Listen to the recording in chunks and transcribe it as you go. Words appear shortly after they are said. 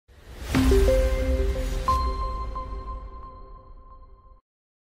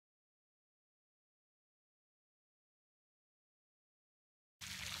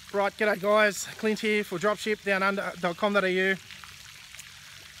Right, g'day guys, Clint here for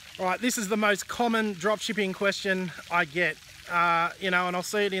dropshipdownunder.com.au. Right, this is the most common dropshipping question I get, and I'll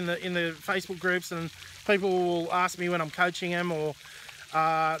see it in the Facebook groups, and people will ask me when I'm coaching them, or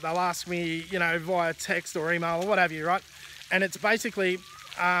they'll ask me, via text or email or what have you, right? And it's basically,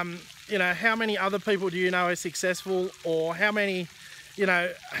 how many other people do you know are successful, or how many,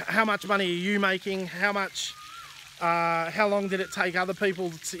 how much money are you making? How long did it take other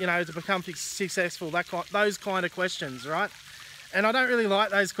people to become successful? Those kind of questions, right? And I don't really like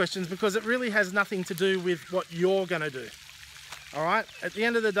those questions because it really has nothing to do with what you're going to do. All right. At the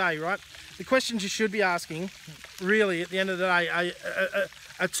end of the day, right, the questions you should be asking, really, at the end of the day,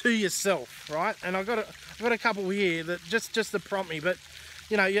 are to yourself, right? And I've got a couple here that just to prompt me, but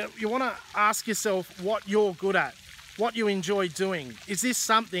you want to ask yourself what you're good at, what you enjoy doing. Is this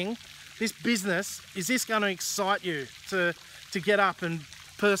something? This business, is this going to excite you to get up and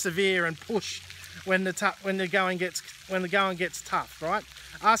persevere and push when the going gets tough, right?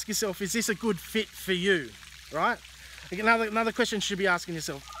 Ask yourself, is this a good fit for you, right? Another question you should be asking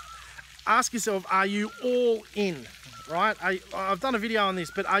yourself. Ask yourself, are you all in, right? I've done a video on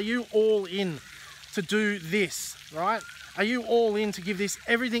this, but are you all in to do this, right? Are you all in to give this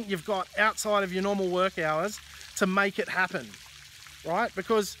everything you've got outside of your normal work hours to make it happen, right?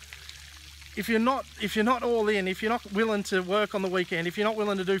 Because if you're not all in, if you're not willing to work on the weekend, if you're not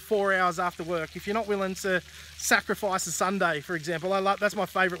willing to do 4 hours after work, if you're not willing to sacrifice a Sunday, for example, that's my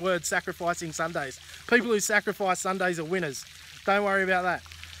favourite word, sacrificing Sundays. People who sacrifice Sundays are winners. Don't worry about that,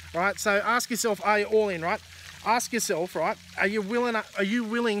 right? So ask yourself, are you all in, right? Ask yourself, right, are you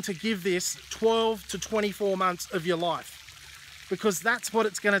willing to give this 12 to 24 months of your life? Because that's what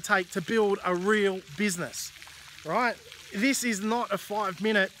it's going to take to build a real business, right? This is not a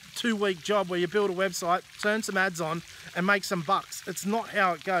 5-minute, 2-week job where you build a website, turn some ads on and make some bucks. It's not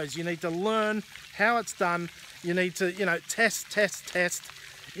how it goes. You need to learn how it's done. You need to, test,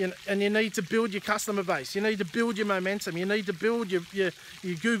 and you need to build your customer base. You need to build your momentum. You need to build your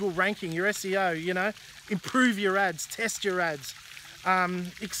Google ranking, your SEO, improve your ads, test your ads,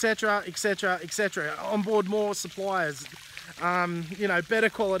 etc., etc., etc. Onboard more suppliers, better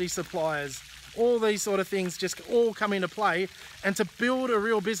quality suppliers. All these sort of things just all come into play, and to build a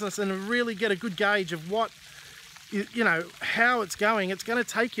real business and really get a good gauge of what, how it's going to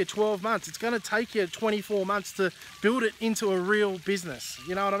take you 12 months. It's going to take you 24 months to build it into a real business.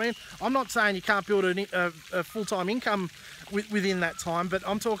 You know what I mean? I'm not saying you can't build a full-time income within that time, but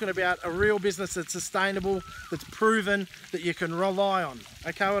I'm talking about a real business that's sustainable, that's proven, that you can rely on.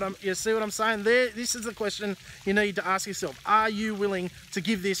 Okay, you see what I'm saying? This is the question you need to ask yourself. Are you willing to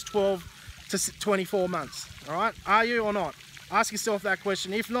give this 12 to 24 months, all right? Are you or not? Ask yourself that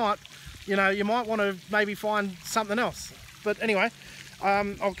question. If not, you might want to maybe find something else. But anyway,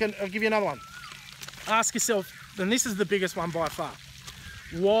 I'll give you another one. Ask yourself, and this is the biggest one by far,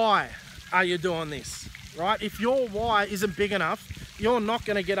 why are you doing this, right? If your why isn't big enough, you're not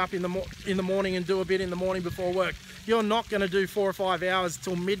going to get up in the morning and do a bit in the morning before work. You're not going to do 4 or 5 hours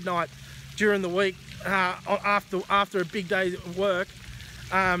till midnight during the week after a big day of work.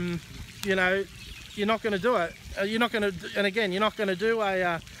 You're not going to do it. You're not going to do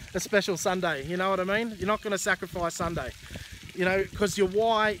a special Sunday. You know what I mean? You're not going to sacrifice Sunday, because your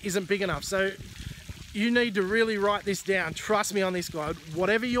why isn't big enough. So you need to really write this down. Trust me on this, guy.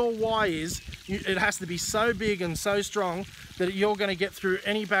 Whatever your why is, it has to be so big and so strong that you're going to get through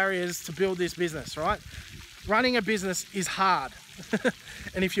any barriers to build this business, right? Running a business is hard.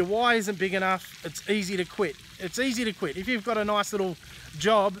 And if your why isn't big enough, it's easy to quit. It's easy to quit. If you've got a nice little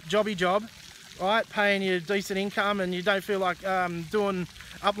jobby job, right, paying you decent income, and you don't feel like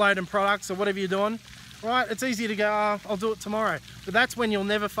uploading products or whatever you're doing, right, it's easy to go, oh, I'll do it tomorrow. But that's when you'll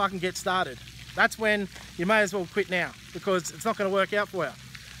never fucking get started. That's when you may as well quit now, because it's not going to work out for you.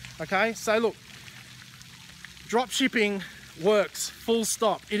 Okay, so look, drop shipping works, full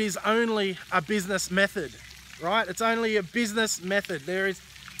stop. It is only a business method, right? It's only a business method.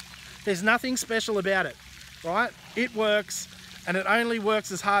 There's nothing special about it, right? It works, and it only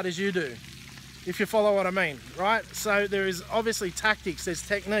works as hard as you do, if you follow what I mean, right? So there is obviously tactics, there's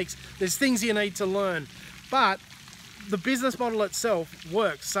techniques, there's things you need to learn, but the business model itself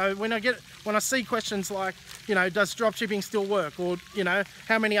works. So when I see questions like, does dropshipping still work? Or,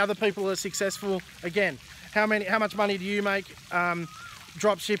 how many other people are successful? Again, how much money do you make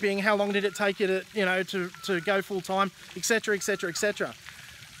dropshipping? How long did it take you to go full time, etc., etc., etc.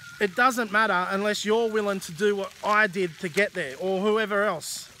 It doesn't matter unless you're willing to do what I did to get there, or whoever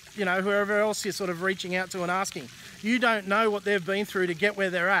else, whoever else you're sort of reaching out to and asking. You don't know what they've been through to get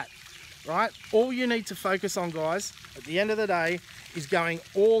where they're at. right? All you need to focus on, guys, at the end of the day, is going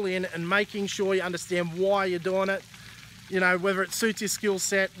all in and making sure you understand why you're doing it. You know, whether it suits your skill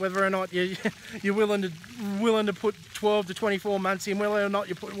set, whether or not you're willing to put 12 to 24 months in, whether or not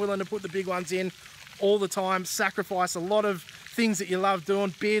you're willing to put the big ones in all the time, sacrifice a lot of things that you love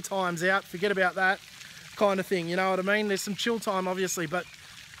doing, beer times out, forget about that kind of thing, you know what I mean? There's some chill time, obviously, but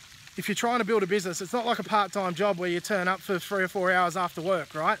if you're trying to build a business, it's not like a part-time job where you turn up for 3 or 4 hours after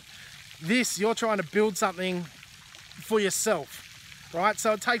work, right? This, you're trying to build something for yourself, right?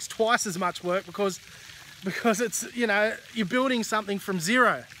 So it takes twice as much work because it's, you know, you're building something from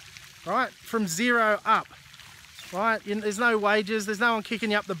zero, right? From zero up, right? There's no wages, there's no one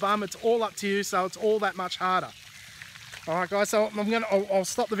kicking you up the bum, it's all up to you, so it's all that much harder. All right, guys, so I'll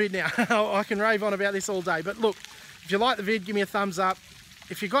stop the vid now. I can rave on about this all day, but look, if you like the vid, give me a thumbs up.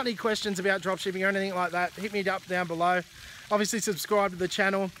 If you've got any questions about dropshipping or anything like that, hit me up down below. Obviously, subscribe to the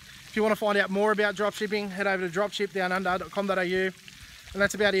channel. If you want to find out more about dropshipping, head over to dropshipdownunder.com.au. And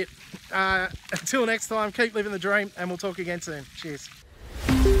that's about it. Until next time, keep living the dream, and we'll talk again soon. Cheers.